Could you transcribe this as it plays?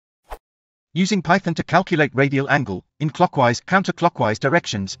Using Python to calculate radial angle, in clockwise, counterclockwise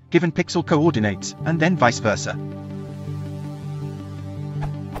directions, given pixel coordinates, and then vice versa.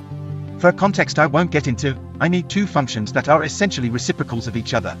 For context I won't get into, I need two functions that are essentially reciprocals of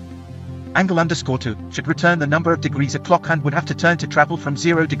each other. Angle_2 should return the number of degrees a clock hand would have to turn to travel from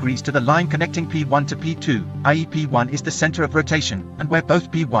 0 degrees to the line connecting P1 to P2, i.e. P1 is the center of rotation, and where both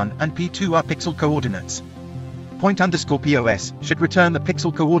P1 and P2 are pixel coordinates. Point_POS should return the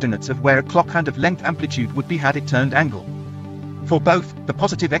pixel coordinates of where a clock hand of length amplitude would be had it turned angle. For both, the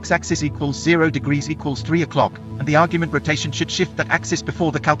positive x-axis equals 0 degrees equals 3 o'clock, and the argument rotation should shift that axis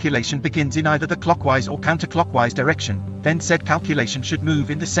before the calculation begins in either the clockwise or counterclockwise direction, then said calculation should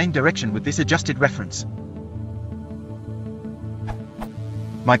move in the same direction with this adjusted reference.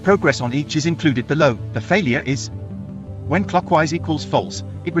 My progress on each is included below. The failure is when clockwise equals false,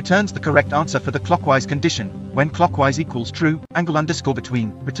 it returns the correct answer for the clockwise condition. When clockwise equals true,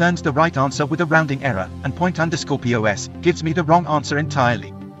 angle_between returns the right answer with a rounding error, and point_POS gives me the wrong answer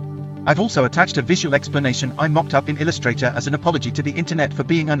entirely. I've also attached a visual explanation I mocked up in Illustrator as an apology to the internet for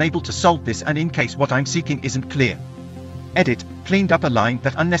being unable to solve this and in case what I'm seeking isn't clear. Edit, cleaned up a line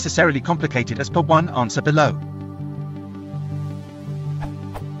that unnecessarily complicated as per one answer below.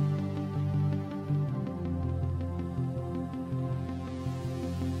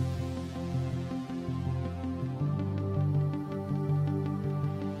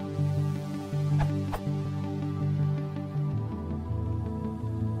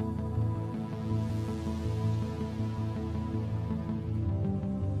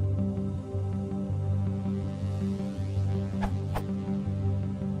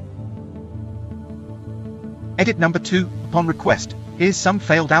 Edit number 2, upon request, here's some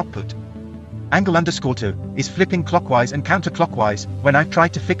failed output. Angle_2 is flipping clockwise and counterclockwise. When I've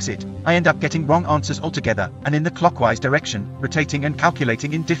tried to fix it, I end up getting wrong answers altogether, and in the clockwise direction, rotating and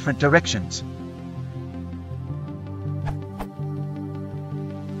calculating in different directions.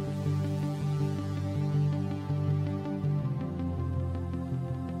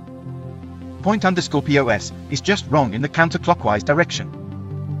 Point_POS is just wrong in the counterclockwise direction.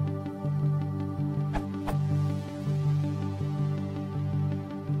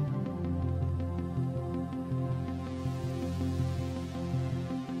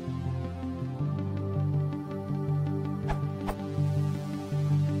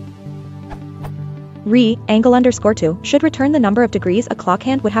 Angle_2 should return the number of degrees a clock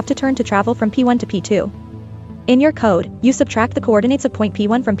hand would have to turn to travel from P1 to P2. In your code, you subtract the coordinates of point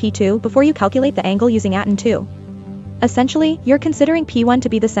P1 from P2 before you calculate the angle using @2. Essentially, you're considering P1 to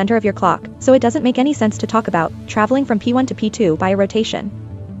be the center of your clock, so it doesn't make any sense to talk about traveling from P1 to P2 by a rotation.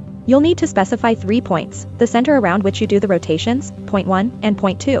 You'll need to specify 3 points, the center around which you do the rotations, point 1 and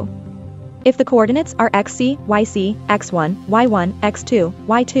point 2. If the coordinates are xc, yc, x1, y1, x2,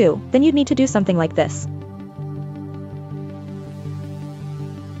 y2, then you'd need to do something like this.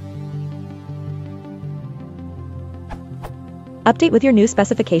 Update with your new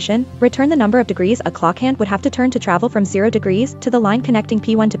specification, return the number of degrees a clock hand would have to turn to travel from 0 degrees to the line connecting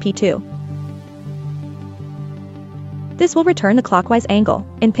P1 to P2. This will return the clockwise angle,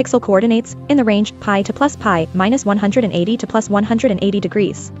 in pixel coordinates, in the range pi to plus pi minus 180 to plus 180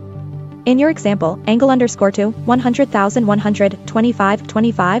 degrees. In your example, angle_2, 100,000 125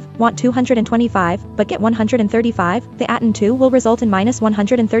 25, want 225, but get 135, the @2 will result in minus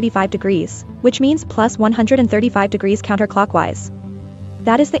 135 degrees, which means plus 135 degrees counterclockwise.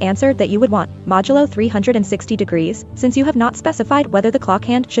 That is the answer that you would want, modulo 360 degrees, since you have not specified whether the clock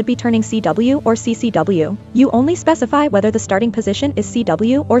hand should be turning CW or CCW, you only specify whether the starting position is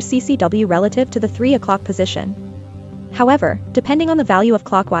CW or CCW relative to the 3 o'clock position. However, depending on the value of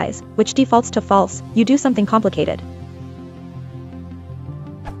clockwise, which defaults to false, you do something complicated.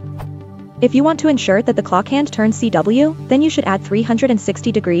 If you want to ensure that the clock hand turns CW, then you should add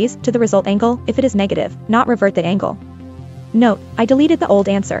 360 degrees to the result angle if it is negative, not revert the angle. Note, I deleted the old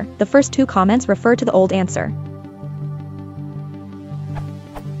answer, the first 2 comments refer to the old answer.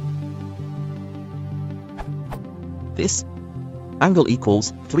 This angle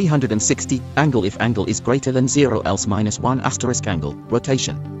equals 360, angle if angle is greater than 0 else minus 1 asterisk angle,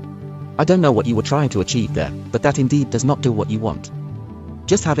 rotation. I don't know what you were trying to achieve there, but that indeed does not do what you want.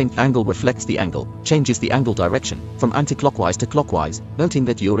 Just having angle reflects the angle, changes the angle direction, from anticlockwise to clockwise, noting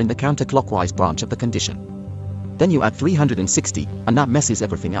that you're in the counterclockwise branch of the condition. Then you add 360, and that messes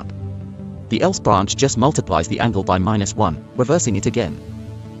everything up. The else branch just multiplies the angle by minus 1, reversing it again.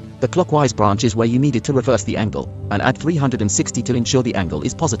 The clockwise branch is where you needed to reverse the angle, and add 360 to ensure the angle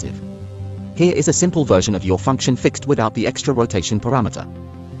is positive. Here is a simple version of your function fixed without the extra rotation parameter.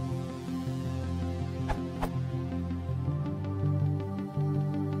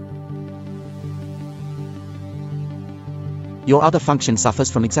 Your other function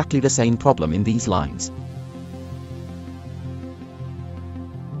suffers from exactly the same problem in these lines.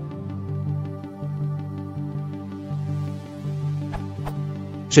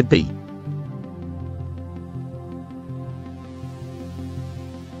 Should be.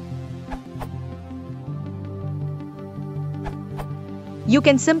 You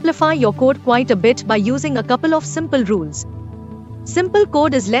can simplify your code quite a bit by using a couple of simple rules. Simple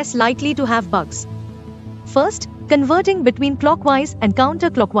code is less likely to have bugs. First, converting between clockwise and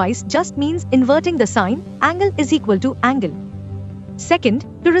counterclockwise just means inverting the sign, angle is equal to angle. Second,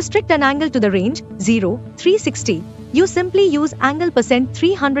 to restrict an angle to the range 0, 360, you simply use angle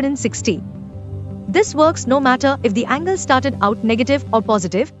 %360. This works no matter if the angle started out negative or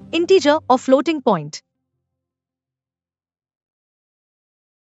positive, integer or floating point.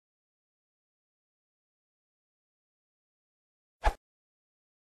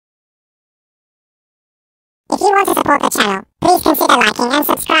 If you want to support the channel, please consider liking and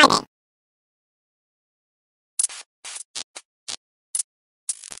subscribing.